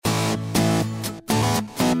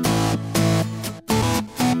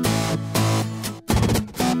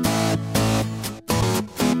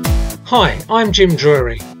Hi, I'm Jim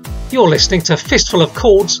Drury. You're listening to Fistful of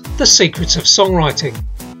Chords, The Secrets of Songwriting.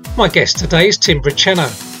 My guest today is Tim Briceno,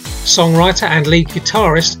 songwriter and lead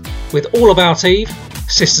guitarist with All About Eve,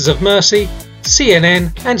 Sisters of Mercy, CNN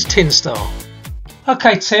and Tinstar.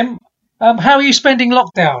 Okay, Tim, how are you spending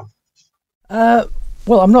lockdown?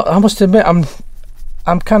 Well, I'm not. I must admit,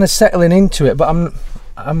 I'm kind of settling into it, but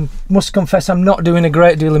I must confess, I'm not doing a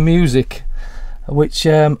great deal of music, which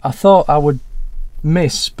I thought I would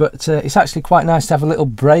miss. But it's actually quite nice to have a little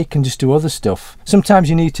break and just do other stuff.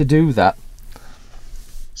 Sometimes you need to do that.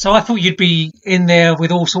 So I thought you'd be in there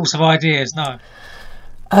with all sorts of ideas. No.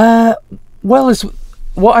 Well, it's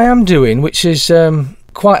what I am doing, which is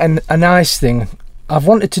quite a nice thing. I've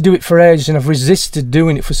wanted to do it for ages, and I've resisted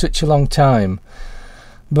doing it for such a long time.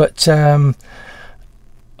 But in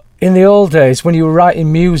the old days, when you were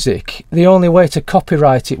writing music, the only way to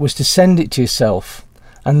copyright it was to send it to yourself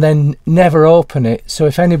and then never open it. So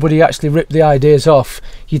if anybody actually ripped the ideas off,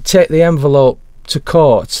 you'd take the envelope to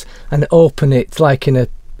court and open it like in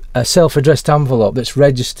a self-addressed envelope that's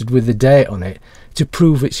registered with the date on it to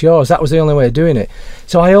prove it's yours. That was the only way of doing it.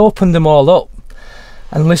 So I opened them all up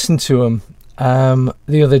and listened to them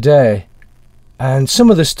the other day, and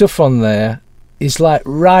some of the stuff on there is like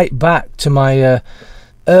right back to my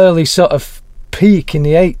early sort of peak in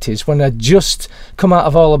the 80s, when I'd just come out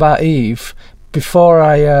of All About Eve before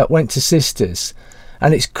I went to Sisters,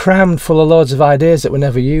 and it's crammed full of loads of ideas that were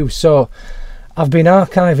never used. So I've been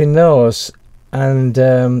archiving those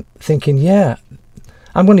and thinking, yeah,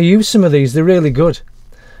 I'm going to use some of these. They're really good.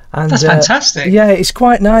 And that's fantastic. Yeah, it's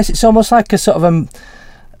quite nice. It's almost like a sort of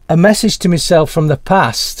a message to myself from the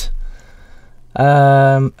past.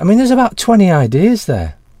 I mean, there's about 20 ideas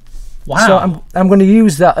there. Wow. So I'm going to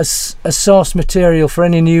use that as source material for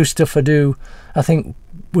any new stuff I do, I think,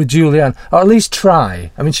 with Julianne. Or at least try.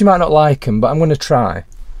 I mean, she might not like them, but I'm going to try.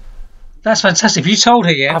 That's fantastic. Have you told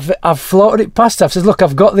her yet? I've floated it past her. I've said, look,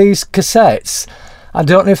 I've got these cassettes. I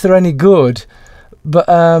don't know if they're any good, but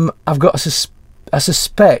I've got I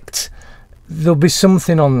suspect there'll be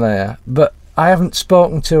something on there. But I haven't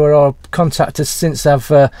spoken to her or contacted her since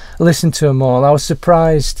I've listened to them all. I was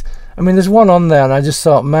surprised. I mean, there's one on there, and I just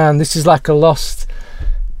thought, man, this is like a lost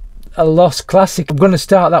classic. I'm going to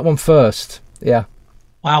start that one first. Yeah.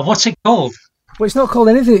 Wow, what's it called? Well, it's not called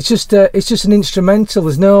anything. It's just an instrumental.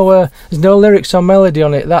 There's no lyrics or melody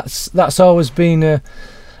on it. That's always been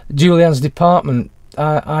Julianne's department.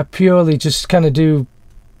 I purely just kind of do,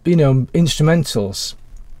 instrumentals.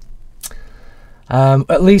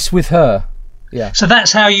 At least with her. Yeah. So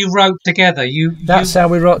that's how you wrote together. That's how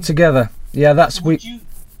we wrote together. Yeah,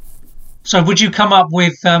 So would you come up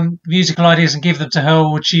with musical ideas and give them to her,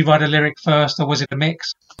 or would she write a lyric first, or was it a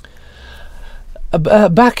mix?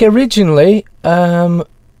 Back originally,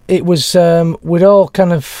 it was we'd all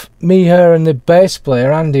kind of, me, her, and the bass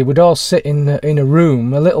player Andy, would all sit in a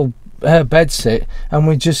room, a little bed sit, and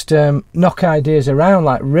we'd just knock ideas around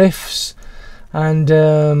like riffs,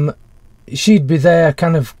 and she'd be there,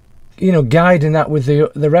 kind of, guiding that with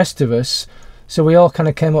the rest of us. So we all kind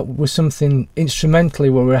of came up with something instrumentally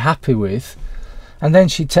we were happy with, and then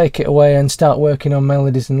she'd take it away and start working on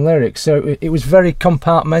melodies and lyrics. So it was very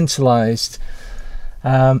compartmentalised.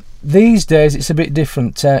 These days it's a bit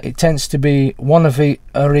different. It tends to be one of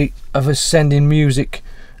us sending music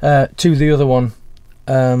to the other one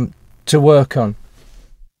to work on.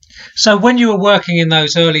 So when you were working in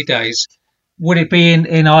those early days, would it be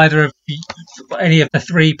in either of any of the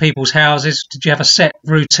three people's houses? Did you have a set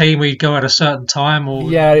routine where you'd go at a certain time?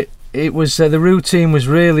 Or yeah, it was the routine was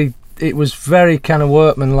really, it was very kind of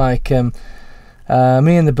workmanlike. Me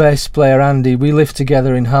and the bass player Andy, we lived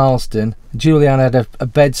together in Harlesden. Julianne had a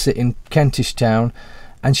bed sit in Kentish Town,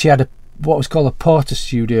 and she had what was called a Porter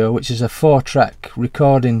Studio, which is a 4-track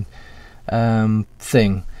recording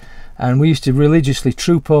thing. And we used to religiously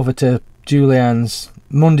troop over to Julianne's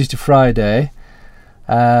Monday to Friday,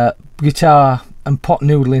 guitar and pot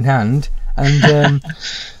noodle in hand, and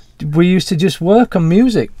we used to just work on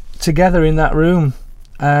music together in that room,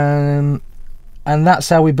 and that's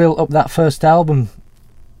how we built up that first album,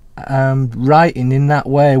 writing in that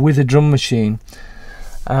way with a drum machine.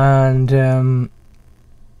 And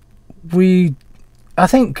I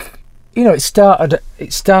think it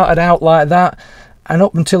started out like that, and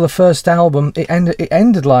up until the first album it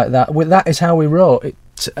ended like that. That is how we wrote it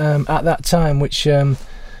at that time, which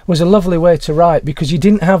was a lovely way to write, because you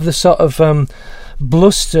didn't have the sort of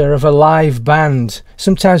bluster of a live band.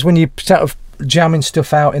 Sometimes when you sort of jamming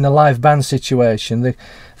stuff out in a live band situation, the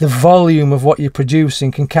volume of what you're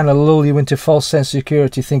producing can kind of lull you into false sense of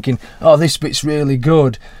security, thinking, oh, this bit's really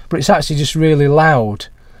good, but it's actually just really loud.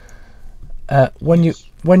 When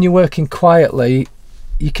when you're working quietly,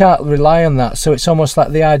 you can't rely on that. So it's almost like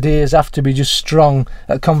the ideas have to be just strong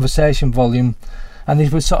at conversation volume, and they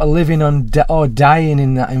were sort of living on or dying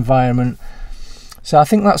in that environment. So I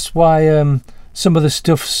think that's why some of the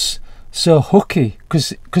stuff's so hooky,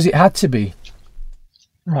 because it had to be.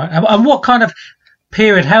 Right. And what kind of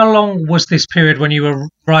period, how long was this period when you were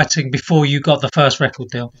writing before you got the first record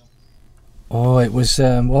deal? Oh, it was,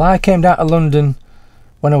 well, I came down to London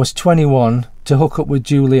when I was 21 to hook up with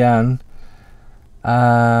Julianne,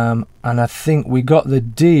 and I think we got the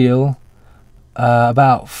deal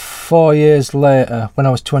about 4 years later when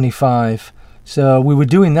I was 25. So we were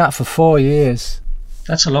doing that for 4 years.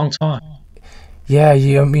 That's a long time. Yeah,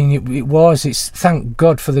 I mean, it was. It's thank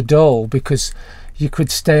God for the dole, because you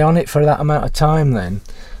could stay on it for that amount of time then,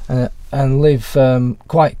 and live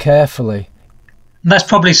quite carefully. And that's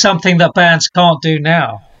probably something that bands can't do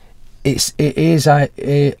now. It is. I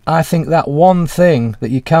think that one thing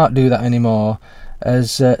that you can't do that anymore,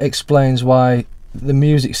 as explains why the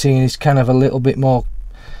music scene is kind of a little bit more.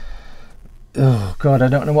 Oh God, I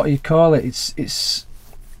don't know what you call it. It's.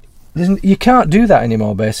 You can't do that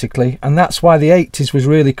anymore, basically, and that's why the 80s was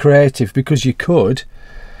really creative, because you could.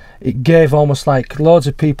 It gave almost like loads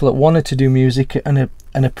of people that wanted to do music an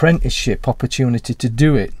apprenticeship opportunity to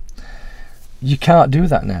do it. You can't do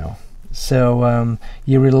that now. So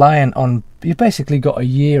you're reliant on, you basically got a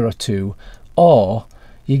year or two, or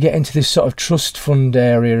you get into this sort of trust fund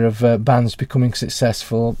area of bands becoming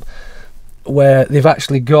successful, where they've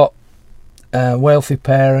actually got wealthy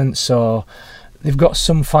parents, or they've got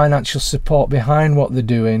some financial support behind what they're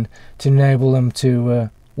doing to enable them to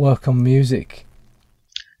work on music.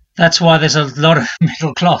 That's why there's a lot of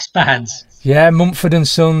middle class bands. Yeah, Mumford and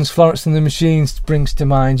Sons, Florence and the Machine springs to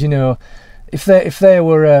mind. You know, if they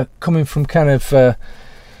were coming from kind of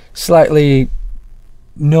slightly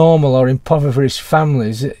normal or impoverished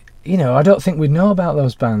families, you know, I don't think we'd know about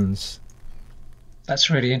those bands. That's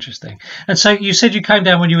really interesting. And so you said you came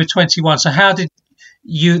down when you were 21. So how did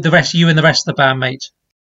you and the rest of the band meet?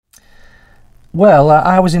 Well,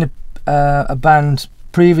 I was in a band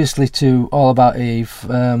previously to All About Eve,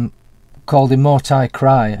 called Immortai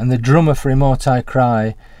Cry, and the drummer for Immortai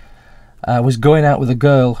Cry was going out with a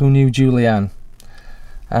girl who knew Julianne,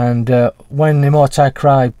 and when Immortai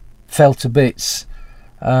Cry fell to bits,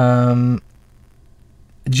 Julianne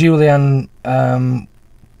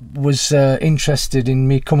was interested in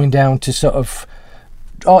me coming down to sort of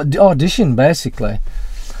audition, basically,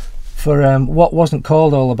 for what wasn't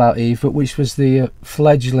called All About Eve, but which was the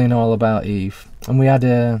fledgling All About Eve. And we had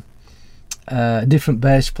a different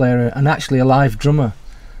bass player and actually a live drummer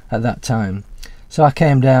at that time. So I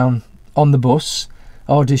came down on the bus,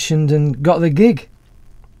 auditioned, and got the gig.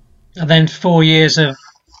 And then 4 years of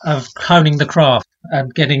honing the craft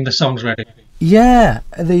and getting the songs ready. Yeah,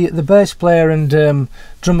 the bass player and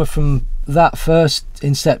drummer from that first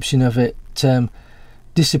inception of it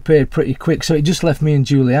disappeared pretty quick, so it just left me and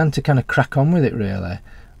Julianne to kind of crack on with it, really,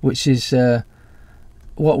 which is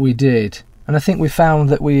what we did. And I think we found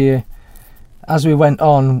that we, as we went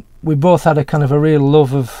on, we both had a kind of a real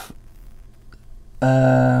love of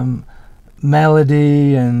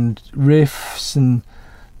melody and riffs and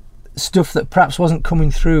stuff that perhaps wasn't coming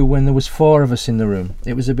through when there was four of us in the room.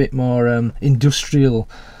 It was a bit more industrial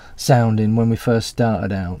sounding when we first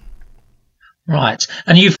started out. Right.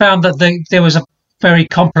 And you found that there was a very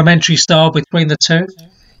complementary style between the two?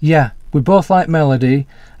 Yeah, we both liked melody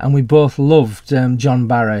and we both loved John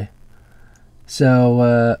Barry.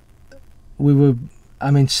 So we were,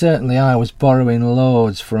 I mean, certainly I was borrowing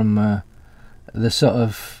loads from the sort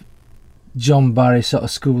of John Barry sort of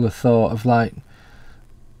school of thought of like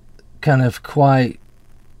kind of quite,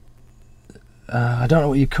 I don't know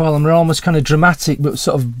what you call them, they're almost kind of dramatic but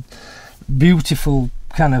sort of beautiful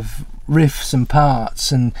kind of riffs and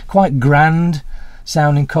parts and quite grand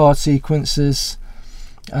sounding chord sequences,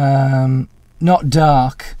 not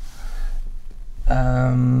dark,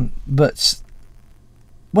 but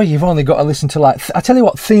well, you've only got to listen to, like, I tell you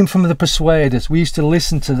what, Theme from the Persuaders, we used to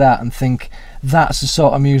listen to that and think that's the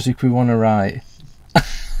sort of music we want to write.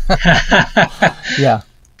 Yeah.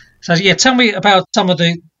 So yeah, tell me about some of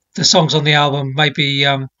the songs on the album, maybe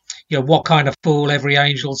you know, What Kind of Fool, Every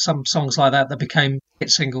Angel, some songs like that became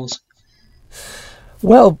hit singles.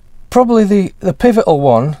 Well, probably the pivotal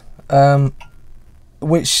one,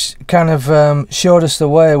 which kind of showed us the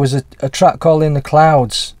way, was a track called In the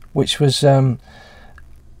Clouds, which was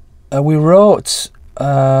we wrote,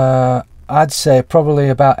 I'd say probably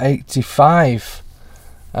about 85,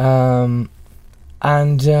 and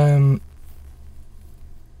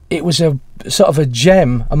it was a sort of a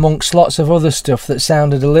gem amongst lots of other stuff that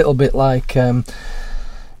sounded a little bit like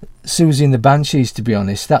Susie and the Banshees, to be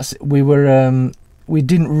honest. We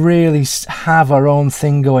didn't really have our own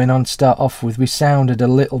thing going on to start off with. We sounded a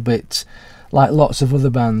little bit like lots of other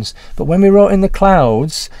bands. But when we wrote In the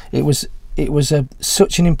Clouds, it was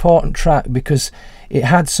such an important track because it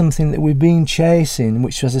had something that we've been chasing,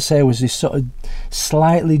 which, as I say, was this sort of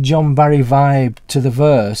slightly John Barry vibe to the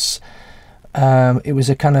verse. It was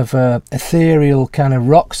a kind of ethereal kind of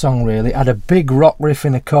rock song, really. It had a big rock riff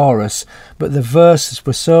in the chorus, but the verses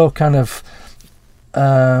were so kind of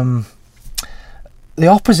the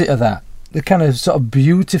opposite of that. They're kind of sort of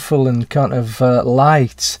beautiful and kind of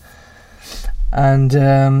light. And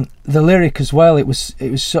the lyric as well, it was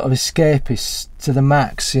sort of escapist to the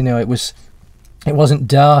max. You know, it wasn't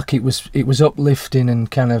dark. It was uplifting and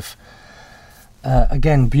kind of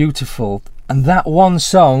again beautiful. And that one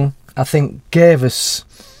song, I think, gave us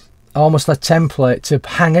almost a template to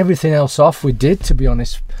hang everything else off. We did, to be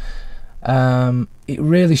honest. It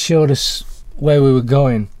really showed us where we were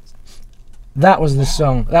going. That was the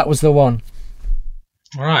song. That was the one.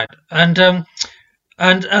 Right, and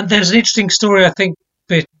there's an interesting story, I think,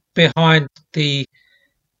 behind the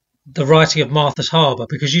writing of Martha's Harbour,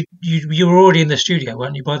 because you were already in the studio,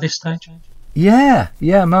 weren't you, by this stage? Yeah,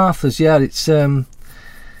 Martha's. Yeah, it's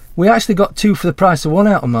we actually got 2 for the price of 1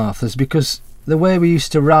 out of Martha's, because the way we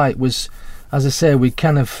used to write was, as I say, we'd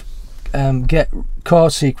kind of get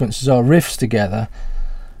chord sequences or riffs together,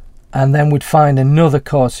 and then we'd find another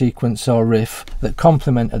chord sequence or riff that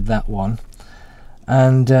complemented that one.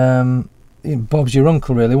 And Bob's your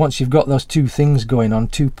uncle, really. Once you've got those 2 things going on,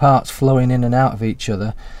 2 parts flowing in and out of each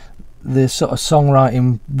other, the sort of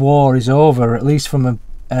songwriting war is over, at least from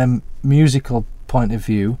a musical point of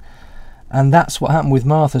view. And that's what happened with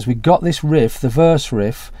Martha's. We got this riff, the verse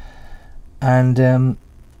riff, and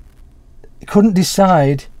couldn't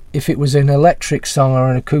decide if it was an electric song or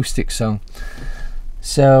an acoustic song.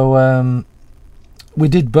 So we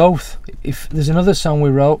did both. If there's another song we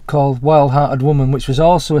wrote called Wild Hearted Woman, which was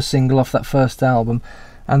also a single off that first album,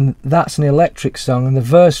 and that's an electric song, and the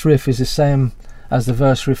verse riff is the same as the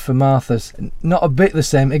verse riff for Martha's. Not a bit the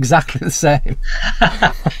same, exactly the same.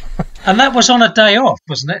 And that was on a day off,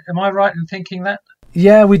 wasn't it? Am I right in thinking that?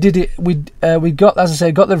 Yeah, we did it. We got, as I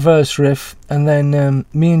say, got the verse riff, and then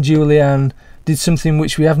me and Julianne did something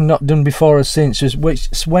which we have not done before or since, which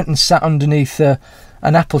went and sat underneath an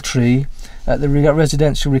apple tree at the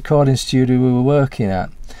residential recording studio we were working at,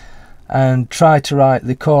 and tried to write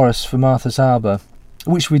the chorus for Martha's Harbour,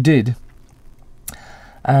 which we did.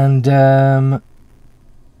 And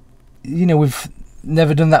you know, we've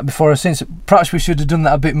never done that before or since. Perhaps we should have done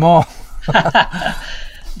that a bit more.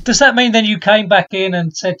 Does that mean then you came back in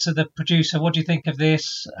and said to the producer, what do you think of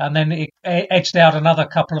this? And then it edged out another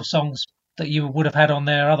couple of songs that you would have had on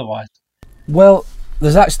there otherwise? Well,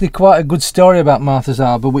 there's actually quite a good story about Martha's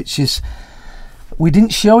Harbour, which is we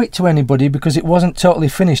didn't show it to anybody because it wasn't totally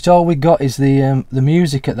finished. All we got is the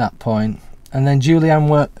music at that point. And then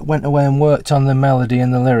Julianne went away and worked on the melody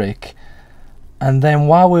and the lyric. And then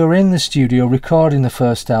while we were in the studio recording the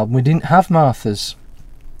first album, we didn't have Martha's.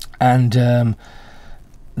 And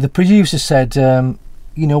the producer said,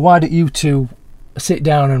 you know, why don't you two sit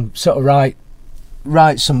down and sort of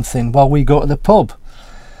write something while we go to the pub?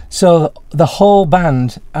 So the whole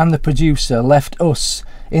band and the producer left us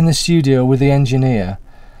in the studio with the engineer.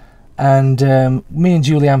 And me and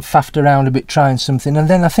Julianne faffed around a bit trying something. And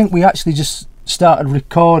then I think we actually just started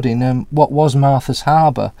recording what was Martha's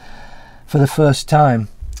Harbour for the first time.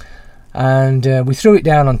 And we threw it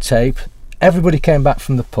down on tape. Everybody came back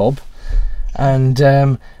from the pub. And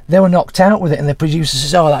they were knocked out with it. And the producer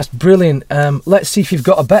says, oh, that's brilliant. Let's see if you've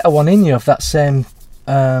got a better one in you of that same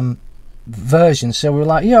version. So we were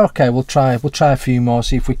like, yeah, okay, we'll try a few more,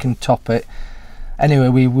 see if we can top it. Anyway,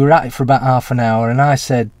 we were at it for about half an hour, and I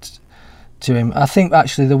said to him, I think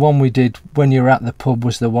actually the one we did when you were at the pub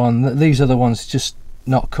was the one. These other ones just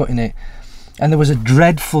not cutting it. And there was a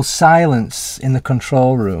dreadful silence in the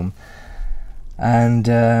control room, and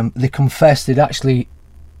they confessed they'd actually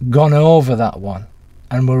gone over that one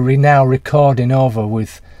and were now recording over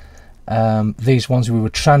with these ones we were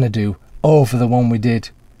trying to do over the one we did.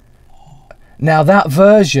 Now that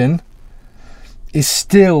version is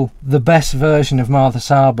still the best version of Martha's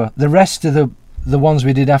Harbour. The rest of the ones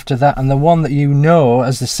we did after that, and the one that you know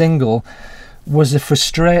as the single, was a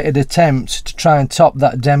frustrated attempt to try and top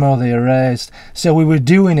that demo they erased. So we were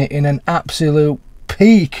doing it in an absolute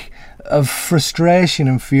peak of frustration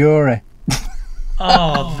and fury.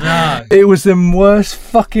 Oh no. It was the worst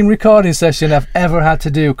fucking recording session I've ever had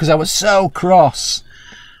to do because I was so cross.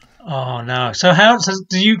 Oh no. So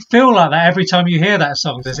do you feel like that every time you hear that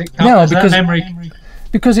song? Does it come? No, because that memory?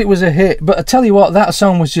 because it was a hit. But I tell you what, that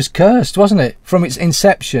song was just cursed, wasn't it? From its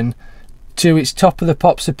inception to its Top of the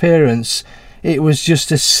Pops appearance, it was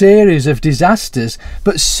just a series of disasters.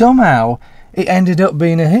 But somehow it ended up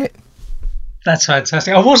being a hit. That's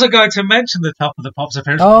fantastic. I wasn't going to mention the Top of the Pops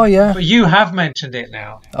appearance. Oh, yeah. But you have mentioned it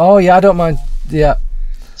now. Oh, yeah, I don't mind. Yeah.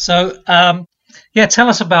 So, tell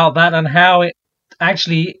us about that and how it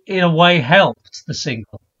actually, in a way, helped the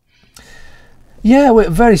single. Yeah,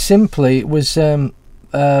 well, very simply, it was, it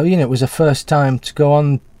was a first time to go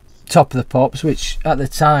on Top of the Pops, which at the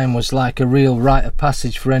time was like a real rite of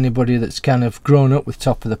passage for anybody that's kind of grown up with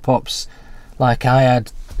Top of the Pops. Like I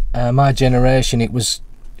had, my generation, it was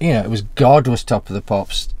God was Top of the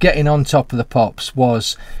Pops. Getting on Top of the Pops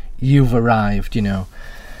was you've arrived,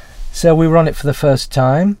 So we were on it for the first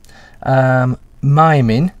time,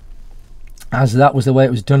 miming, as that was the way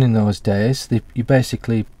it was done in those days. You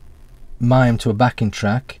basically mime to a backing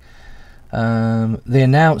track. They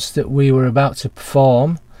announced that we were about to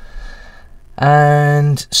perform,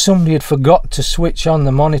 and somebody had forgot to switch on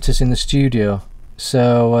the monitors in the studio,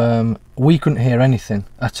 so we couldn't hear anything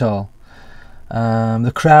at all.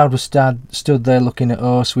 The crowd was stood there looking at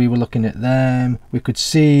us, we were looking at them. We could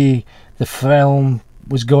see the film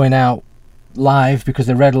was going out live because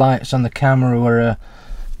the red lights on the camera were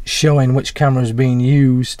showing which camera was being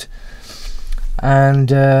used. And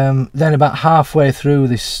then about halfway through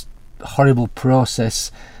this horrible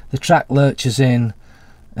process, the track lurches in,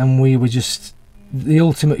 and we were just the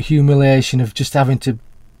ultimate humiliation of just having to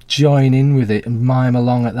join in with it and mime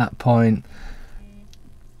along at that point.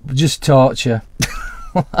 Just torture.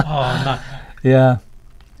 Oh no. Yeah.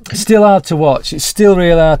 It's still hard to watch. It's still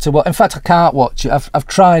really hard to watch. In fact, I can't watch it. I've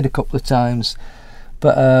tried a couple of times,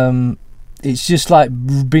 but it's just like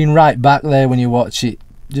being right back there when you watch it,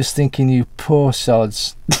 just thinking, you poor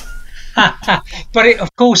sods. But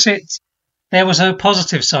of course, there was a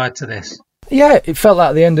positive side to this. Yeah, it felt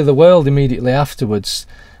like the end of the world immediately afterwards.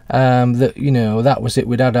 That was it.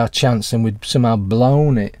 We'd had our chance and we'd somehow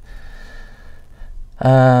blown it.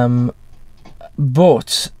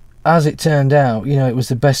 But as it turned out, it was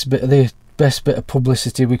the best bit of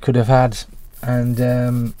publicity we could have had,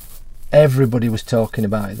 and everybody was talking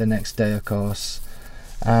about it the next day, of course.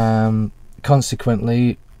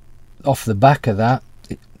 Consequently, off the back of that,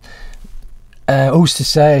 who's to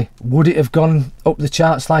say, would it have gone up the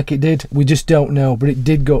charts like it did? We just don't know, but it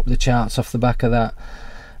did go up the charts off the back of that.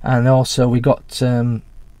 And also we got to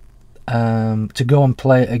go and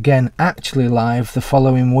play it again, actually live, the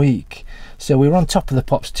following week. So we were on Top of the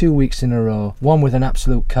Pops 2 weeks in a row, one with an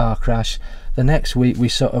absolute car crash. The next week we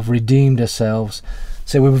sort of redeemed ourselves.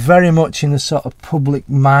 So we were very much in the sort of public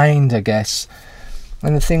mind, I guess.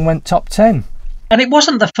 And the thing went top 10. And it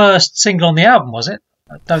wasn't the first single on the album, was it?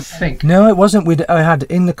 I don't think. No, it wasn't. I had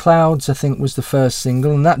In the Clouds, I think, was the first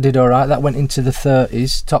single, and that did all right. That went into the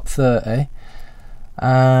 30s, top 30.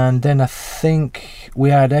 And then I think we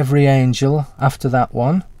had Every Angel after that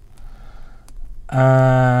one.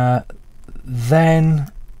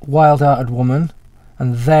 Then Wild Hearted Woman,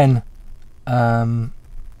 and then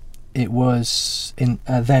it was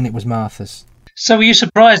Martha's. So were you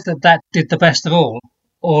surprised that did the best of all?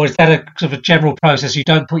 Or is that a sort of a general process? You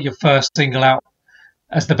don't put your first single out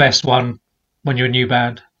as the best one when you're a new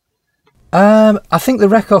band? I think the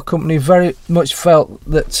record company very much felt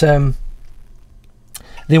that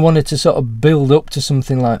they wanted to sort of build up to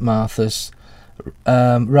something like Martha's,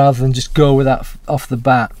 rather than just go with that off the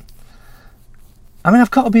bat. I mean,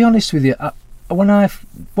 I've got to be honest with you.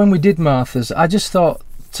 When we did Martha's, I just thought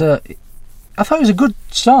it was a good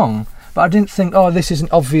song, but I didn't think, oh, this is an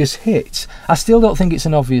obvious hit. I still don't think it's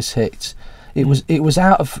an obvious hit. It was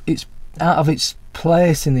out of its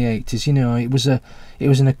place in the 80s. It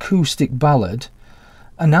was an acoustic ballad,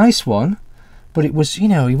 a nice one, but it was,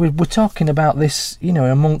 we're talking about this,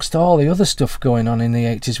 amongst all the other stuff going on in the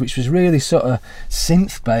 80s, which was really sort of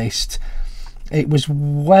synth based. It was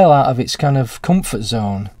well out of its kind of comfort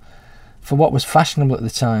zone for what was fashionable at the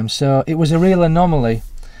time. So it was a real anomaly,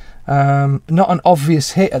 not an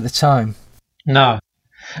obvious hit at the time. No.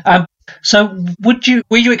 So were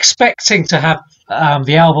you expecting to have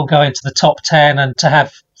the album go into the top 10 and to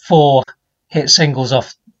have 4 hit singles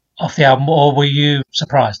off the album, or were you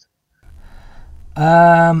surprised?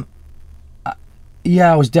 Yeah,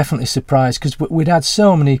 I was definitely surprised, because we'd had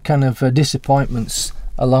so many kind of disappointments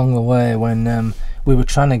along the way when we were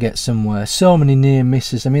trying to get somewhere. So many near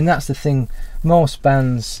misses. I mean, that's the thing. Most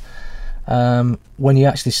bands, when you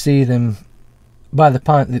actually see them, by the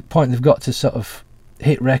point they've got to sort of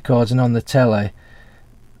hit records and on the telly,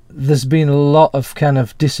 there's been a lot of kind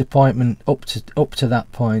of disappointment up to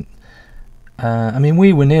that point. I mean,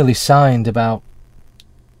 we were nearly signed about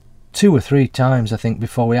 2 or 3 times, I think,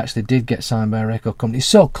 before we actually did get signed by a record company.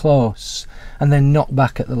 So close, and then knocked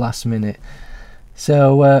back at the last minute.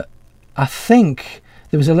 So I think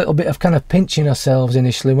there was a little bit of kind of pinching ourselves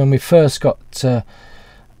initially when we first got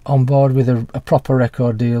on board with a proper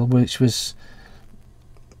record deal, which was,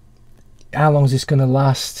 how long is this going to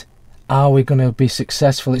last? Are we going to be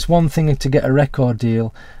successful? It's one thing to get a record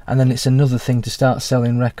deal, and then it's another thing to start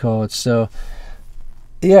selling records. So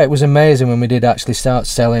yeah, it was amazing when we did actually start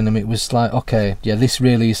selling them. It was like, okay, yeah, this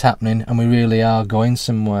really is happening, and we really are going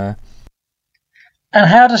somewhere. And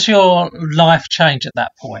how does your life change at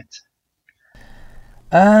that point?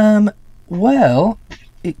 Well,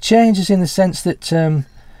 it changes in the sense that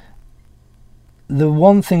the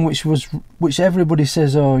one thing which everybody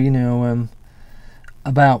says,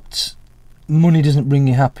 about money doesn't bring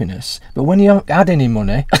you happiness, but when you don't add any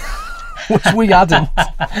money, which we hadn't,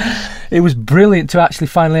 it was brilliant to actually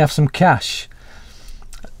finally have some cash.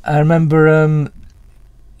 I remember,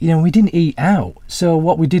 we didn't eat out, so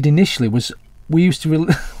what we did initially was we used to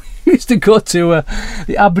go to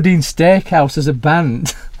the Aberdeen Steakhouse as a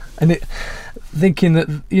band, and thinking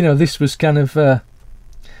that this was kind of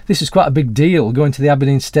this was quite a big deal, going to the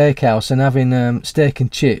Aberdeen Steakhouse and having steak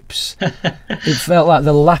and chips. It felt like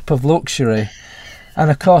the lap of luxury,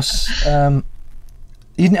 and of course you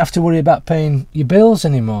didn't have to worry about paying your bills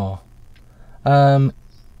anymore.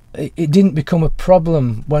 It didn't become a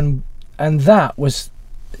problem and that was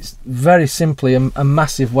very simply a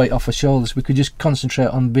massive weight off our shoulders. We could just concentrate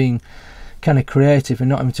on being kind of creative and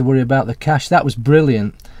not having to worry about the cash. That was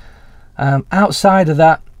brilliant. Outside of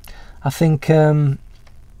that, I think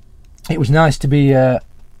it was nice to be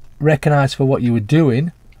recognised for what you were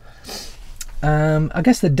doing. I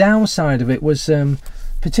guess the downside of it was,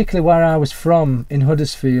 particularly where I was from in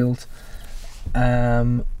Huddersfield,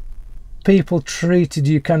 people treated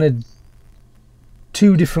you kind of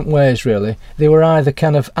 2 different ways, really. They were either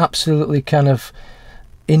kind of absolutely kind of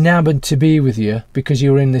enamoured to be with you because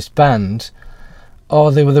you were in this band,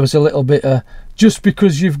 or there was a little bit of, just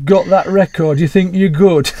because you've got that record you think you're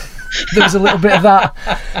good. There was a little bit of that,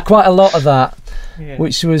 quite a lot of that, yeah.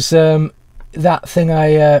 Which was that thing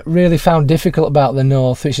I really found difficult about the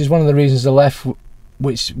North, which is one of the reasons I left,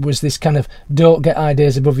 which was this kind of don't get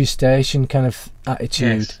ideas above your station kind of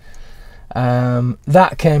attitude. Yes.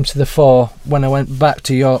 That came to the fore when I went back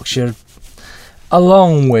to Yorkshire,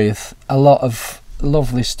 along with a lot of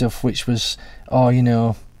lovely stuff, which was,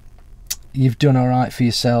 you've done all right for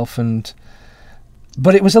yourself,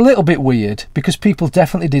 but it was a little bit weird because people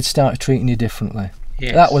definitely did start treating you differently.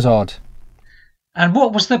 Yes. That was odd. And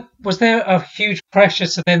was there a huge pressure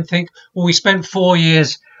to then think, well, we spent 4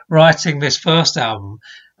 years writing this first album,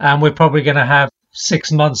 and we're probably going to have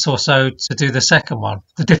 6 months or so to do the second one,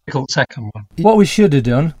 the difficult second one? What we should have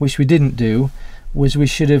done, which we didn't do, was we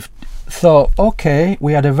should have thought, okay,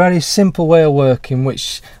 we had a very simple way of working,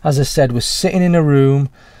 which, as I said, was sitting in a room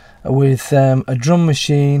with a drum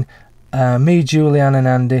machine, me, Julianne and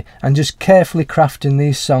Andy, and just carefully crafting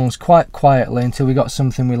these songs quite quietly until we got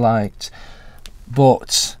something we liked.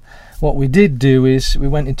 But what we did do is we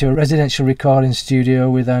went into a residential recording studio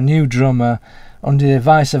with our new drummer under the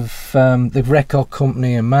advice of the record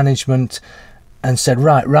company and management, and said,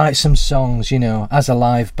 right, write some songs, as a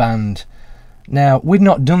live band. Now, we'd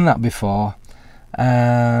not done that before,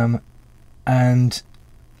 and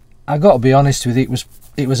I got to be honest with you,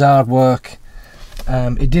 it was hard work.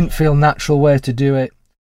 It didn't feel natural way to do it.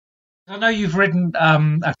 I know you've written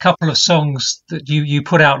a couple of songs that you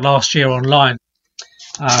put out last year online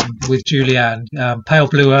with Julianne, Pale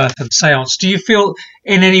Blue Earth and Seance. Do you feel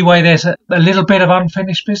in any way there's a little bit of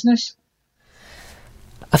unfinished business?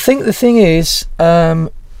 I think the thing is,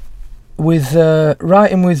 with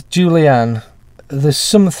writing with Julianne, there's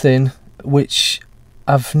something which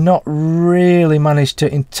I've not really managed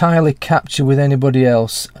to entirely capture with anybody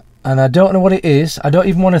else, and I don't know what it is. I don't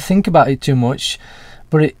even want to think about it too much,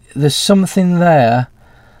 but there's something there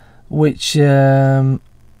which when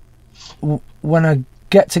I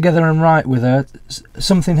get together and write with her,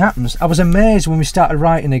 something happens. I was amazed when we started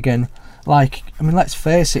writing again. Let's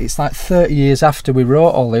face it, it's like 30 years after we wrote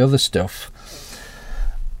all the other stuff.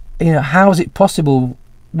 How is it possible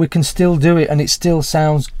we can still do it and it still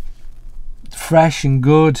sounds fresh and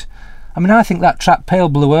good? I think that track Pale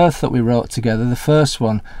Blue Earth that we wrote together, the first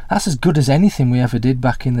one, that's as good as anything we ever did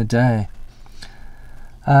back in the day.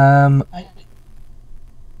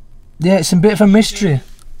 It's a bit of a mystery.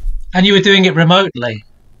 And you were doing it remotely?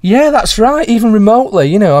 Yeah, that's right, even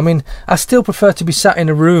remotely. I still prefer to be sat in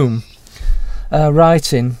a room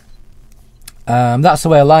writing. That's the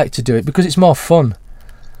way I like to do it because it's more fun.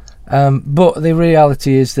 But the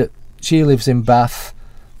reality is that she lives in Bath,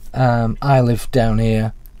 I live down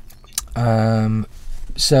here,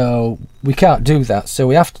 so we can't do that. So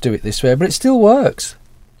we have to do it this way, but it still works.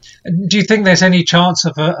 Do you think there's any chance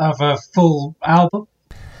of a full album?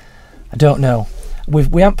 I don't know.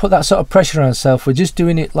 We haven't put that sort of pressure on ourselves. We're just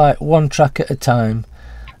doing it like one track at a time.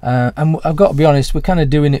 And I've got to be honest, we're kind of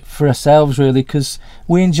doing it for ourselves really, because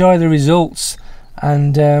we enjoy the results.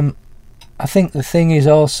 And I think the thing is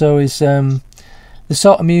also is the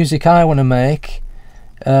sort of music I want to make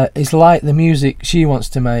is like the music she wants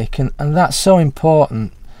to make, and that's so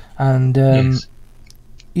important. And Yes.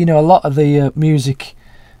 you know, a lot of the music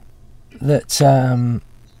that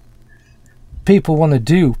people want to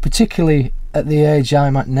do, particularly at the age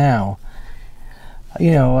I'm at now,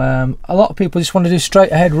 you know, a lot of people just want to do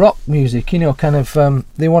straight ahead rock music, you know, kind of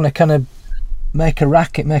they want to kind of make a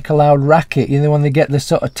racket, make a loud racket, you know, when they get the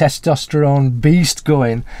sort of testosterone beast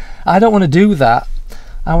going. I don't want to do that.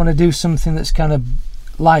 I want to do something that's kind of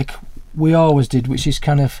like we always did, which is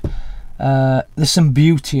kind of there's some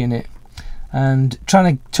beauty in it, and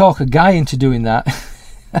trying to talk a guy into doing that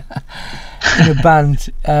in a band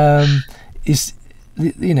is,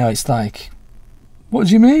 you know, it's like, what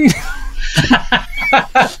do you mean?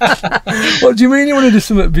 What do you mean you want to do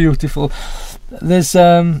something beautiful? There's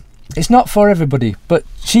it's not for everybody, but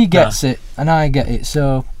she gets it and I get it,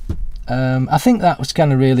 so I think that was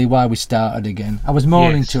kind of really why we started again. I was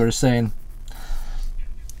moaning to her saying,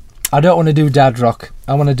 I don't want to do dad rock,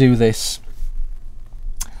 I want to do this.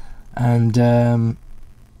 And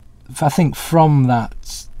I think from that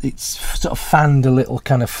it's sort of fanned a little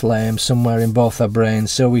kind of flame somewhere in both our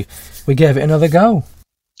brains, so we gave it another go.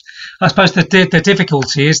 I suppose the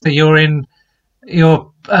difficulty is that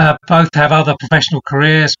you're both have other professional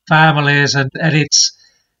careers, families, and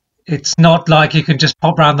it's not like you can just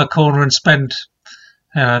pop round the corner and spend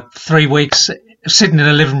 3 weeks sitting in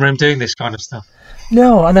a living room doing this kind of stuff.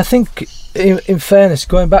 No, and I think in fairness,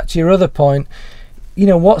 going back to your other point, you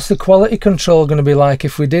know, what's the quality control going to be like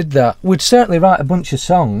if we did that? We'd certainly write a bunch of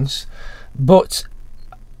songs, but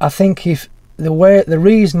I think if one of the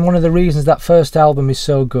reasons that first album is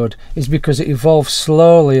so good is because it evolved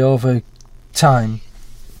slowly over time.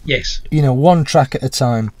 Yes. You know, one track at a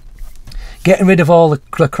time, getting rid of all the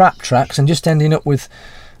crap tracks and just ending up with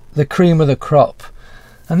the cream of the crop.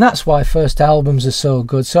 And that's why first albums are so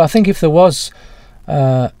good. So I think if there was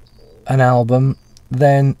an album,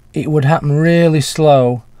 then it would happen really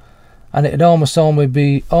slow, and it'd almost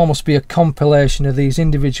be a compilation of these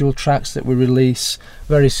individual tracks that we release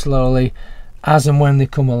very slowly as and when they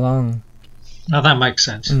come along. Now that makes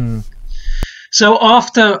sense. So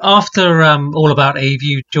after All About Eve,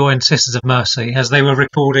 you joined Sisters of Mercy as they were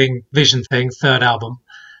recording Vision Thing, third album.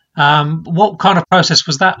 What kind of process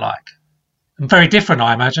was that like? Very different,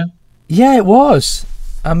 I imagine. Yeah, it was.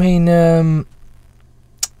 I mean,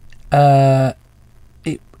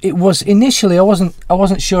 it was initially. I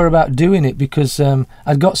wasn't sure about doing it because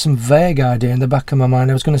I'd got some vague idea in the back of my mind.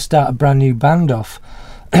 I was going to start a brand new band off,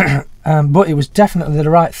 but it was definitely the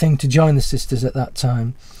right thing to join the Sisters at that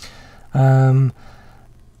time. And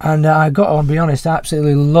I got to be honest, I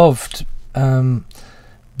absolutely loved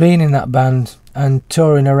being in that band and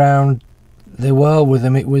touring around the world with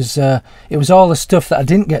them. It was all the stuff that I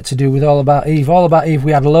didn't get to do with All About Eve. All About Eve,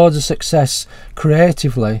 we had loads of success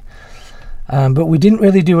creatively. But we didn't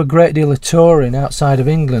really do a great deal of touring outside of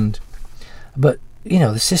England. But, you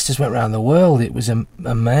know, the Sisters went around the world. It was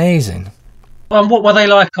amazing. And what were they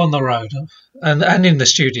like on the road and in the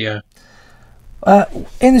studio?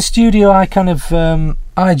 In the studio, I kind of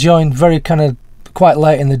I joined very kind of quite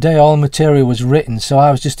late in the day. All the material was written, so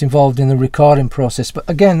I was just involved in the recording process. But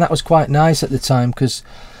again, that was quite nice at the time because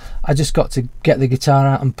I just got to get the guitar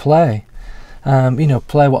out and play. You know,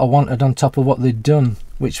 play what I wanted on top of what they'd done,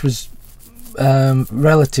 which was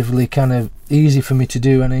relatively kind of easy for me to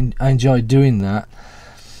do, and I enjoyed doing that.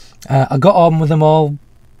 I got on with them all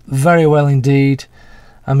very well indeed.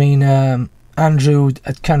 I mean, Andrew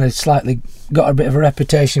had kind of slightly got a bit of a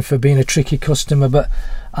reputation for being a tricky customer, but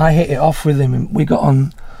I hit it off with him and we got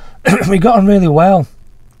on we got on really well.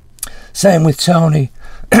 Same with Tony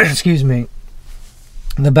excuse me,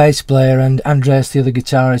 the bass player, and Andreas, the other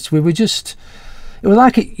guitarist. We were just, it was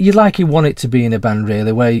like you want it to be in a band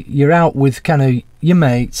really, where you're out with kind of your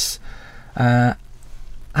mates,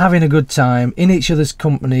 having a good time in each other's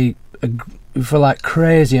company for like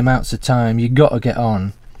crazy amounts of time. You got to get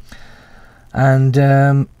on.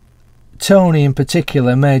 And Tony in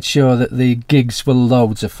particular made sure that the gigs were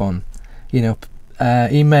loads of fun. You know,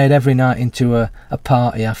 he made every night into a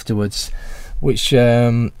party afterwards, which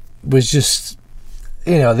was just,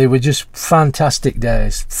 you know, they were just fantastic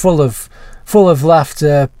days, full of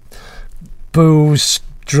laughter, booze,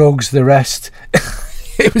 drugs, the rest.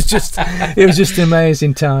 It was just an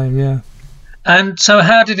amazing time, yeah. And so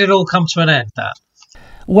how did it all come to an end, that?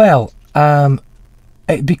 Well,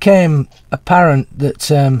 it became apparent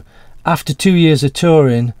that after 2 years of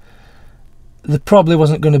touring, there probably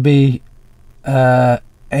wasn't going to be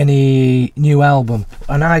any new album,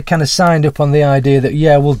 and I kind of signed up on the idea that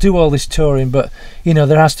we'll do all this touring, but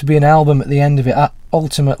there has to be an album at the end of it.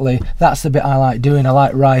 Ultimately, that's the bit I like doing. I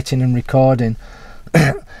like writing and recording.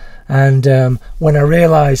 And when I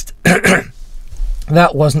realised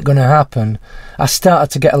that wasn't going to happen, I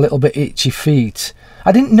started to get a little bit itchy feet.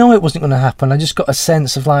 I didn't know it wasn't going to happen. I just got a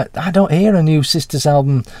sense of like, I don't hear a new Sisters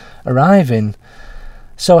album arriving.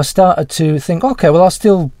 So I started to think, okay, well, I'll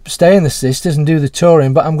still stay in the Sisters and do the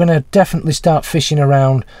touring, but I'm going to definitely start fishing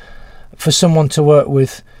around for someone to work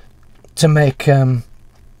with, to make some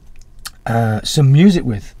music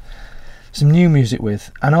with, some new music with.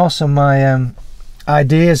 And also my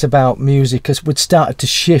ideas about music would started to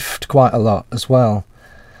shift quite a lot as well.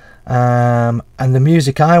 And the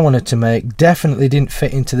music I wanted to make definitely didn't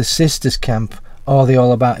fit into the Sisters camp or the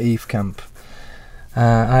All About Eve camp.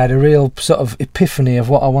 I had a real sort of epiphany of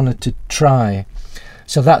what I wanted to try.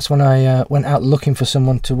 So that's when I went out looking for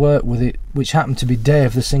someone to work with it, which happened to be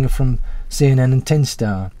Dave, the singer from CNN and Tin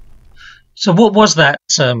Star. So what was that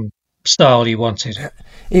style you wanted?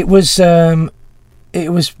 It was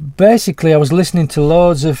basically, I was listening to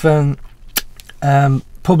loads of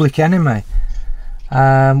Public Enemy,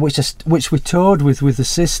 which we toured with the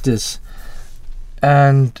Sisters,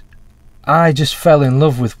 and I just fell in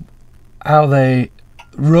love with how they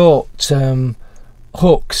wrote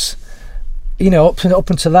hooks. Up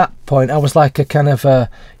until that point, I was like a kind of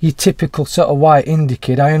your typical sort of white indie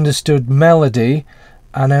kid. I understood melody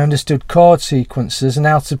and I understood chord sequences and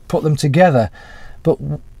how to put them together, but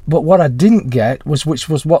what I didn't get which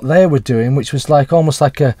was what they were doing, which was like almost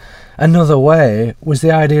like another way, was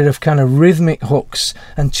the idea of kind of rhythmic hooks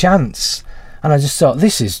and chants. And I just thought,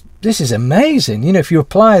 this is amazing. If you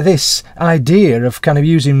apply this idea of kind of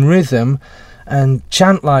using rhythm and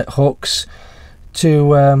chant-like hooks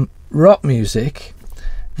to rock music,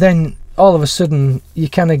 then all of a sudden you're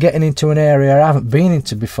kind of getting into an area I haven't been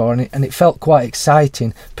into before, and it felt quite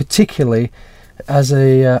exciting, particularly as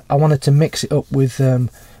I wanted to mix it up with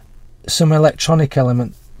some electronic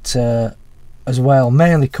element as well,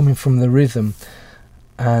 mainly coming from the rhythm.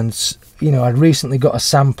 And I'd recently got a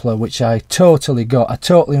sampler which I totally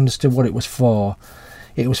understood what it was for.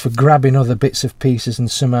 It was for grabbing other bits of pieces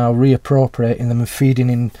and somehow reappropriating them and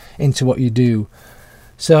feeding into what you do.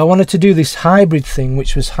 So I wanted to do this hybrid thing,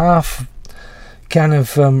 which was half kind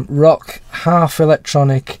of rock, half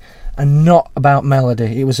electronic, and not about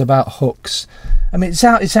melody. It was about hooks. I mean, it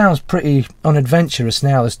sounds pretty unadventurous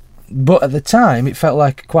now, but at the time it felt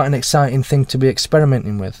like quite an exciting thing to be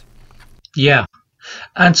experimenting with. Yeah.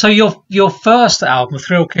 And so your first album,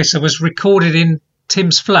 Thrill Kisser, was recorded in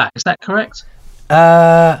Tim's flat, is that correct?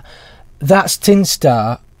 That's Tin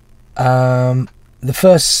Star. The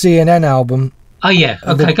first CNN album. Oh yeah,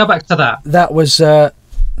 okay, go back to that. That was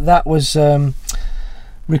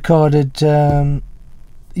recorded. That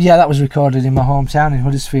was recorded in my hometown in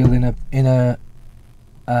Huddersfield in a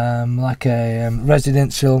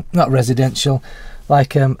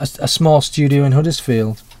small studio in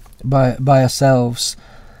Huddersfield by ourselves,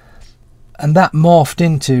 and that morphed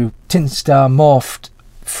into Tin Star, morphed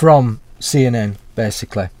from CNN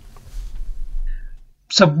basically.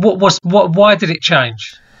 So why did it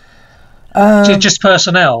change? Just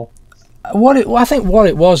personnel. I think what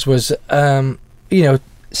it was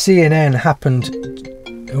CNN happened.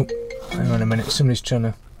 Oh, hang on a minute, somebody's trying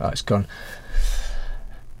to. Oh, it's gone.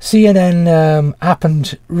 CNN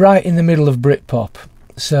happened right in the middle of Britpop,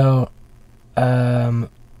 so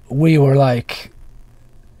we were like,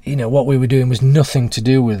 what we were doing was nothing to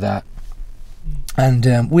do with that,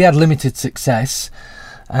 and we had limited success,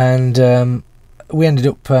 and we ended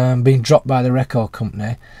up being dropped by the record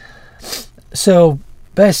company. So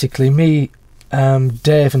basically, me,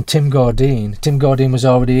 Dave, and Tim Gordine. Tim Gordine was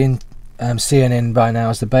already in CNN by now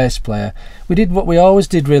as the bass player. We did what we always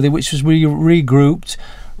did, really, which was we regrouped,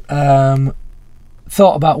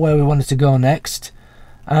 thought about where we wanted to go next,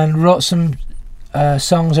 and wrote some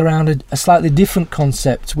songs around a slightly different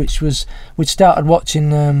concept, which was we'd started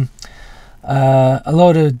watching a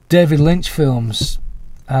load of David Lynch films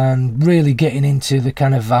and really getting into the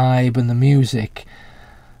kind of vibe and the music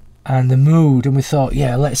and the mood, and we thought,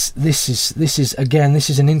 this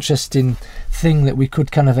is an interesting thing that we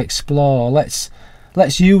could kind of explore. Let's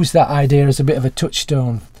use that idea as a bit of a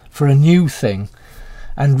touchstone for a new thing,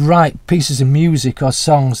 and write pieces of music or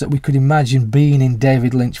songs that we could imagine being in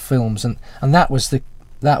David Lynch films, and that was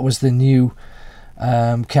that was the new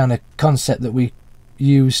kind of concept that we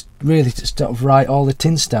used really to sort of write all the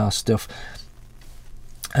Tin Star stuff.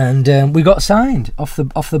 And we got signed off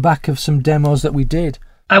the back of some demos that we did.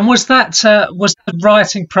 And was the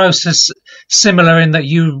writing process similar in that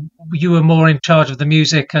you were more in charge of the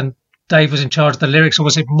music and Dave was in charge of the lyrics, or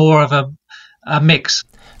was it more of a mix?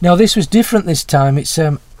 No, this was different this time. It's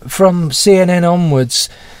from CNN onwards,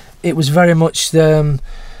 it was very much a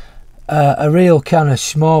real kind of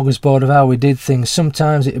smorgasbord of how we did things.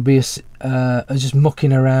 Sometimes it would be just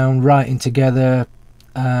mucking around, writing together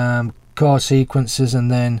chord sequences,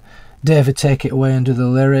 and then Dave would take it away and do the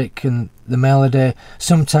lyric and the melody.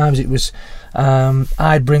 Sometimes it was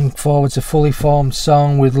I'd bring forwards a fully formed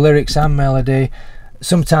song with lyrics and melody.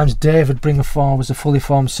 Sometimes Dave would bring forwards a fully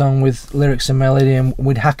formed song with lyrics and melody, and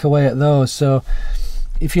we'd hack away at those. So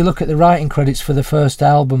if you look at the writing credits for the first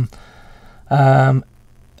album, I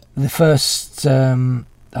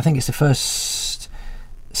think it's the first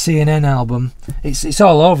CNN album, it's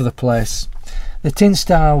all over the place. The Tin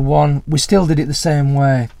Star one, we still did it the same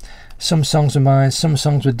way. Some songs were mine, some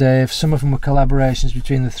songs were Dave, some of them were collaborations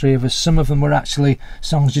between the three of us, some of them were actually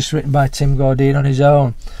songs just written by Tim Gordine on his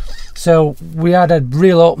own. So we had a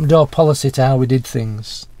real open door policy to how we did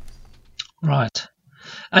things. Right.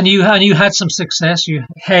 And you had some success. Your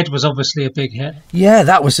Head was obviously a big hit. Yeah,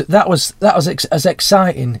 that was as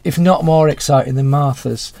exciting, if not more exciting, than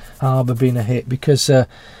Martha's Harbour being a hit, because it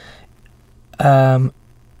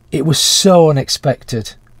was so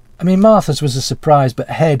unexpected. I mean, Martha's was a surprise, but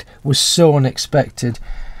Head was so unexpected.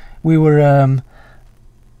 We were,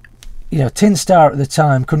 Tin Star at the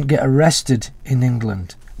time couldn't get arrested in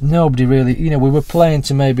England. Nobody really, we were playing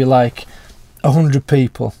to maybe like 100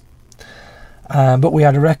 people. But we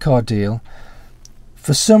had a record deal.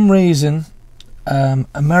 For some reason,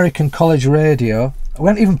 American college radio, we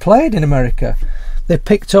hadn't even played in America. They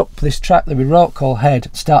picked up this track that we wrote called Head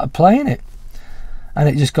and started playing it. And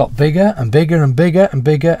it just got bigger and bigger and bigger and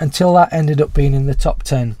bigger until that ended up being in the top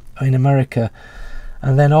 10 in America.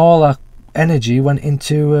 And then all our energy went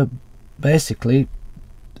into basically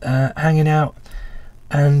hanging out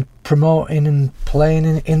and promoting and playing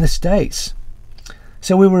in the States.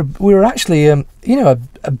 So we were actually a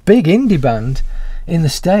big indie band in the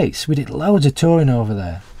States. We did loads of touring over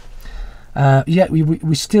there. Yet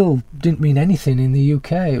we still didn't mean anything in the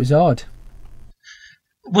UK. It was odd.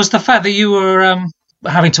 Was the fact that you were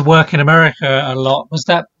having to work in America a lot, was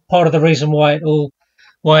that part of the reason why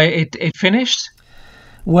it finished?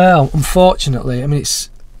 Well, unfortunately, I mean, it's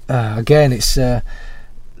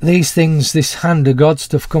these things, this hand of God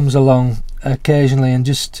stuff comes along occasionally, and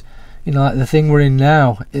just like the thing we're in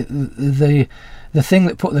now, the thing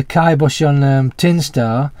that put the kibosh on Tin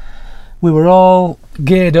Star. We were all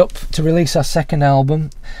geared up to release our second album.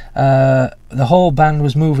 The whole band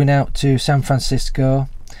was moving out to San Francisco.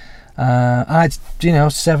 I'd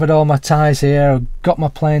severed all my ties here, got my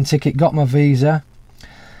plane ticket, got my visa,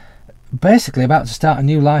 basically about to start a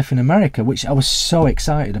new life in America, which I was so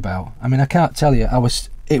excited about. I mean, I can't tell you, I'd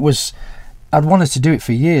wanted to do it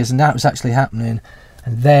for years, and that was actually happening.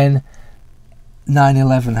 And then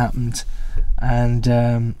 9/11 happened,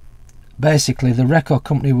 and basically the record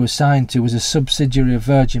company we were signed to was a subsidiary of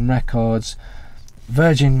Virgin Records.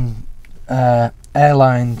 Virgin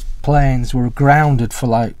airline planes were grounded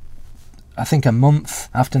for I think a month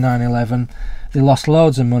after 9/11. They lost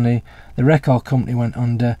loads of money. The record company went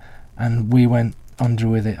under, and we went under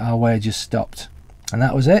with it. Our way just stopped, and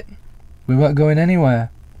that was it. We weren't going anywhere.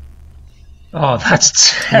 Oh,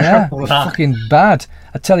 that's terrible. Yeah, it was fucking bad.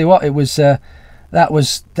 I tell you what, it was. That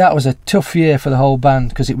was a tough year for the whole band,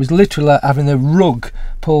 because it was literally like having the rug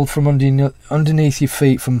pulled from underneath your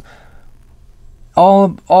feet from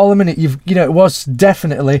all the minute. It was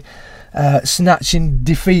definitely snatching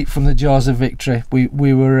defeat from the jaws of victory.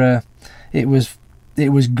 We were. It was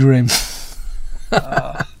grim. So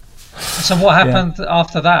what happened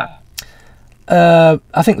after that?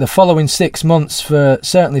 I think the following 6 months,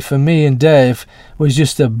 certainly for me and Dave, was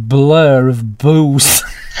just a blur of booze.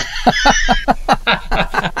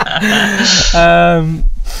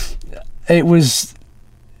 It was,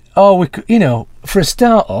 for a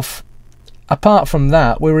start off, apart from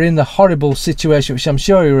that, we were in the horrible situation, which I'm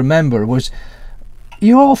sure you remember, was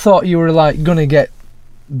you all thought you were going to get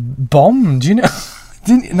bombed, didn't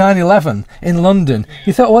 9/11 in London.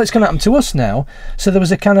 You thought, well, it's going to happen to us now. So there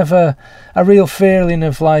was a kind of a real feeling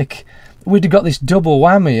of we'd got this double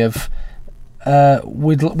whammy of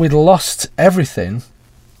we'd lost everything,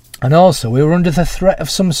 and also we were under the threat of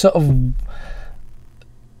some sort of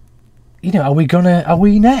are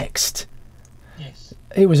we next? Yes.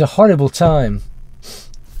 It was a horrible time,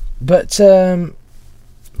 but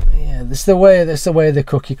yeah, that's the way the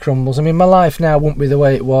cookie crumbles. I mean, my life now wouldn't be the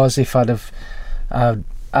way it was if I'd have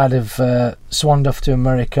swanned off to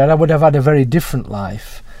America. I would have had a very different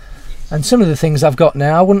life, and some of the things I've got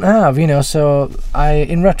now I wouldn't have, you know. So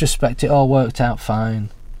in retrospect, it all worked out fine.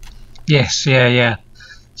 Yes, yeah.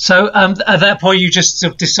 So at that point, you just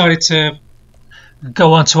sort of decided to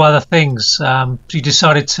go on to other things. You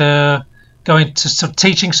decided to go into sort of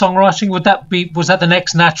teaching songwriting. Was that the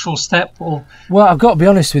next natural step? Or well, I've got to be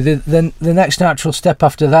honest with you. The next natural step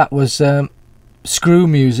after that was screw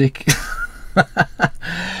music.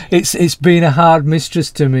 It's been a hard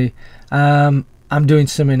mistress to me. I'm doing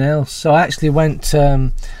something else. So I actually went.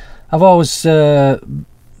 I've always.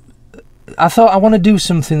 I thought I want to do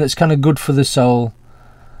something that's kind of good for the soul,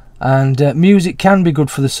 and music can be good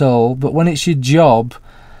for the soul. But when it's your job,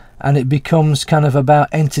 and it becomes kind of about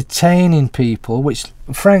entertaining people, which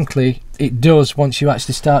frankly it does once you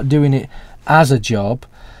actually start doing it as a job,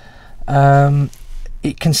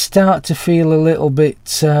 it can start to feel a little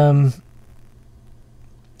bit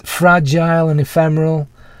fragile and ephemeral.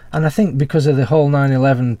 And I think because of the whole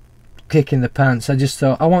 9/11 kick in the pants, I just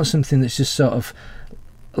thought I want something that's just sort of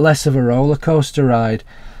less of a roller coaster ride,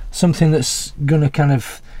 something that's going to kind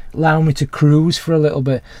of allow me to cruise for a little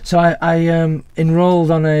bit. So I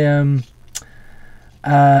enrolled on a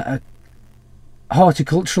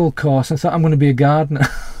horticultural course. I thought I'm going to be a gardener,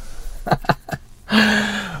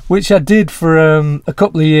 which I did for a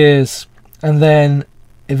couple of years, and then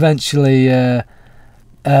eventually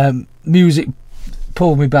music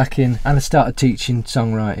pulled me back in, and I started teaching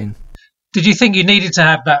songwriting. did you think you needed to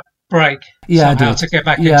have that break? Yeah, somehow I did. To get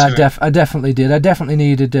back into it? I definitely did. I definitely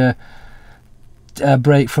needed a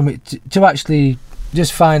break from it to actually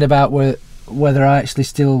just find out whether I actually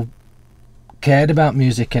still cared about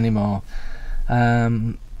music anymore.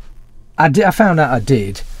 I found out I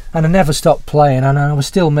did, and I never stopped playing, and I was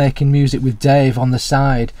still making music with Dave on the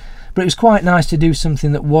side. But it was quite nice to do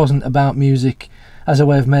something that wasn't about music as a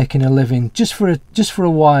way of making a living, just for a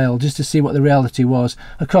while, just to see what the reality was.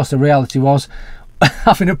 Of course, the reality was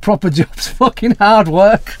having a proper job's fucking hard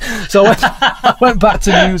work. So I went back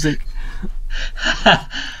to music.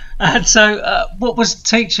 And so, what was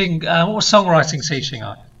songwriting teaching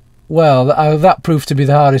like? Well, that proved to be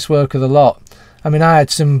the hardest work of the lot. I mean, I had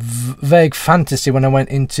some vague fantasy when I went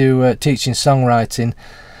into teaching songwriting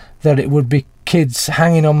that it would be kids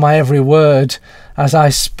hanging on my every word as I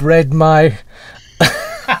spread my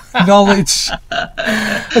knowledge.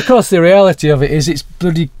 Of course, the reality of it is it's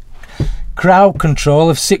bloody crowd control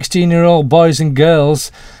of 16-year-old boys and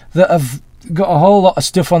girls that have got a whole lot of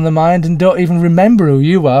stuff on their mind and don't even remember who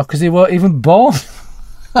you are because they weren't even born.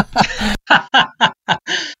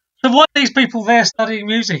 So why are these people there studying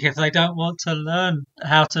music if they don't want to learn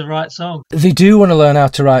how to write songs? They do want to learn how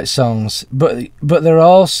to write songs, but they're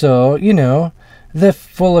also, you know, they're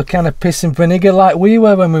full of kind of piss and vinegar like we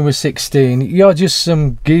were when we were 16. You're just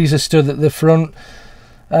some geezer stood at the front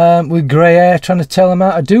with grey hair trying to tell them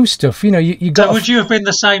how to do stuff. You know, you got. So would you have been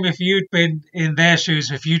the same if you'd been in their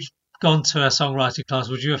shoes? If you'd gone to a songwriting class,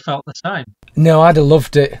 would you have felt the same? No, I'd have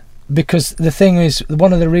loved it, because the thing is,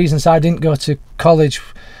 one of the reasons I didn't go to college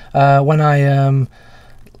when I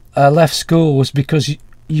left school was because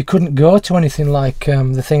you couldn't go to anything like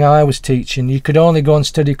the thing I was teaching. You could only go and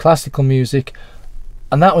study classical music,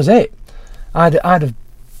 and that was it. I'd have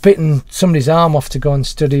bitten somebody's arm off to go and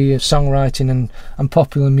study songwriting and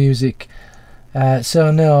popular music.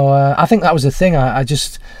 So no, I think that was the thing. I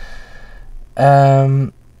just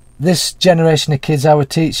this generation of kids I was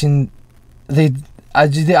teaching, I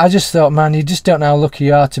just thought, man, you just don't know how lucky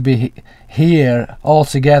you are to be here all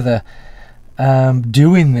together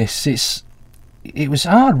doing this. It was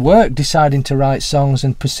hard work deciding to write songs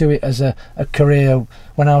and pursue it as a career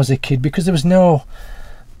when I was a kid, because there's no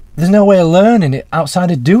way of learning it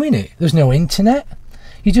outside of doing it. There's no internet.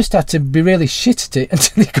 You just had to be really shit at it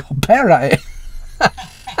until you got better at it.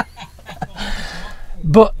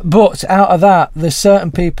 But out of that, there's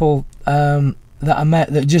certain people that I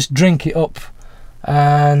met that just drink it up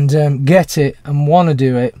and get it and want to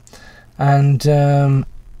do it, and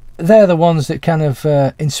they're the ones that kind of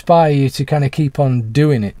inspire you to kind of keep on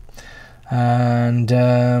doing it, and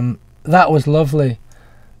that was lovely.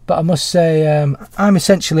 But I must say, I'm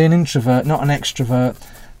essentially an introvert, not an extrovert.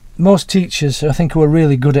 Most teachers, I think, who are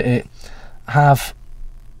really good at it have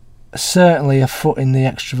certainly a foot in the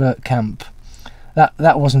extrovert camp.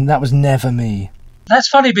 That was never me. That's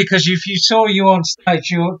funny, because if you saw you on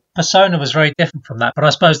stage, your persona was very different from that. But I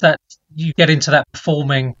suppose that you get into that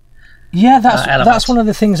performing. Yeah, that's one of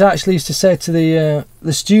the things I actually used to say to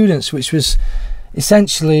the students, which was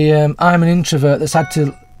essentially, I'm an introvert that's had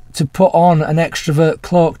to to put on an extrovert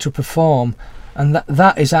cloak to perform, and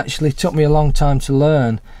that is actually took me a long time to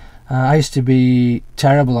learn. I used to be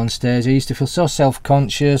terrible on stage. I used to feel so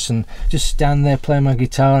self-conscious and just stand there, play my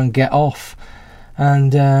guitar and get off.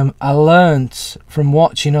 And I learnt from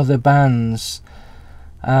watching other bands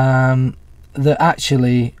that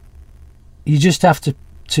actually you just have to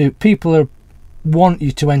people want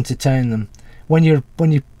you to entertain them. When you're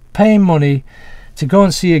paying money to go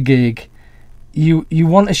and see a gig, you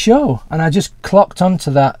want a show. And I just clocked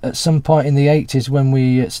onto that at some point in the 80s when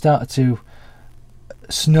we started to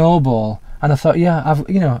snowball, and I thought,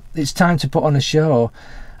 it's time to put on a show.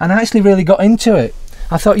 And I actually really got into it.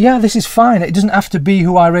 I thought, this is fine. It doesn't have to be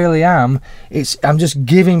who I really am. I'm just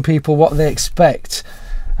giving people what they expect,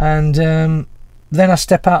 and then I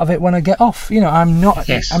step out of it when I get off. I'm not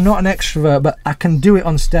an extrovert, but I can do it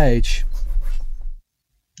on stage.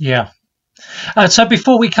 Yeah. So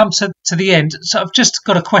before we come to the end, so I've just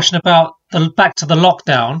got a question about back to the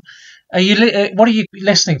lockdown. What are you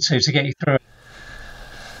listening to get you through it?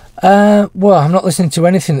 Well, I'm not listening to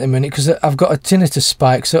anything at the minute because I've got a tinnitus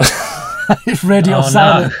spike, so it's radio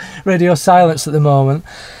silence at the moment.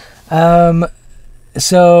 No,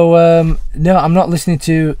 I'm not listening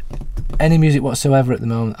to any music whatsoever at the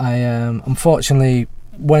moment. I unfortunately,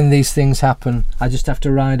 when these things happen, I just have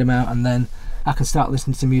to ride them out, and then I can start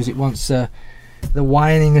listening to music once the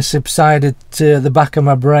whining has subsided to the back of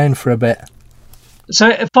my brain for a bit.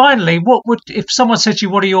 So finally, if someone said to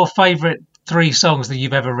you, what are your favourite 3 songs that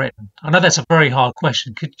you've ever written? I know that's a very hard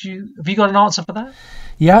question. Have you got an answer for that?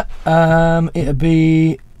 Yeah, it'd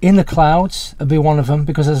be In the Clouds. It'd be one of them,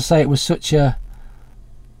 because as I say, it was such an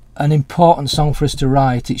important song for us to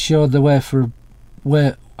write. It showed the way for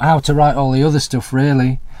how to write all the other stuff,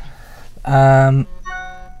 really.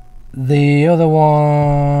 The other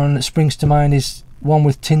one that springs to mind is one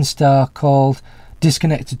with Tin Star called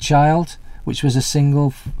Disconnected Child, which was a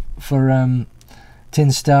single for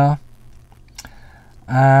Tin Star.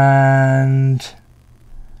 And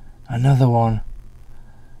another one,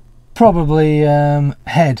 probably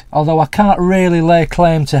Head, although I can't really lay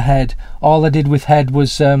claim to Head. All I did with Head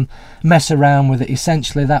was mess around with it.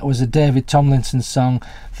 Essentially, that was a David Tomlinson song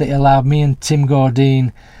that allowed me and Tim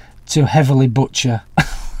Gordine to heavily butcher.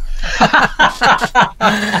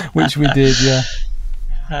 Which we did, yeah.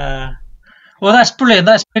 Well, that's brilliant.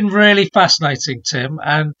 That's been really fascinating, Tim,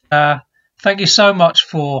 and thank you so much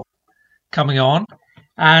for coming on.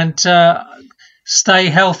 And stay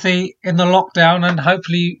healthy in the lockdown, and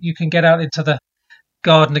hopefully you can get out into the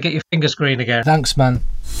garden to get your fingers green again. Thanks, man.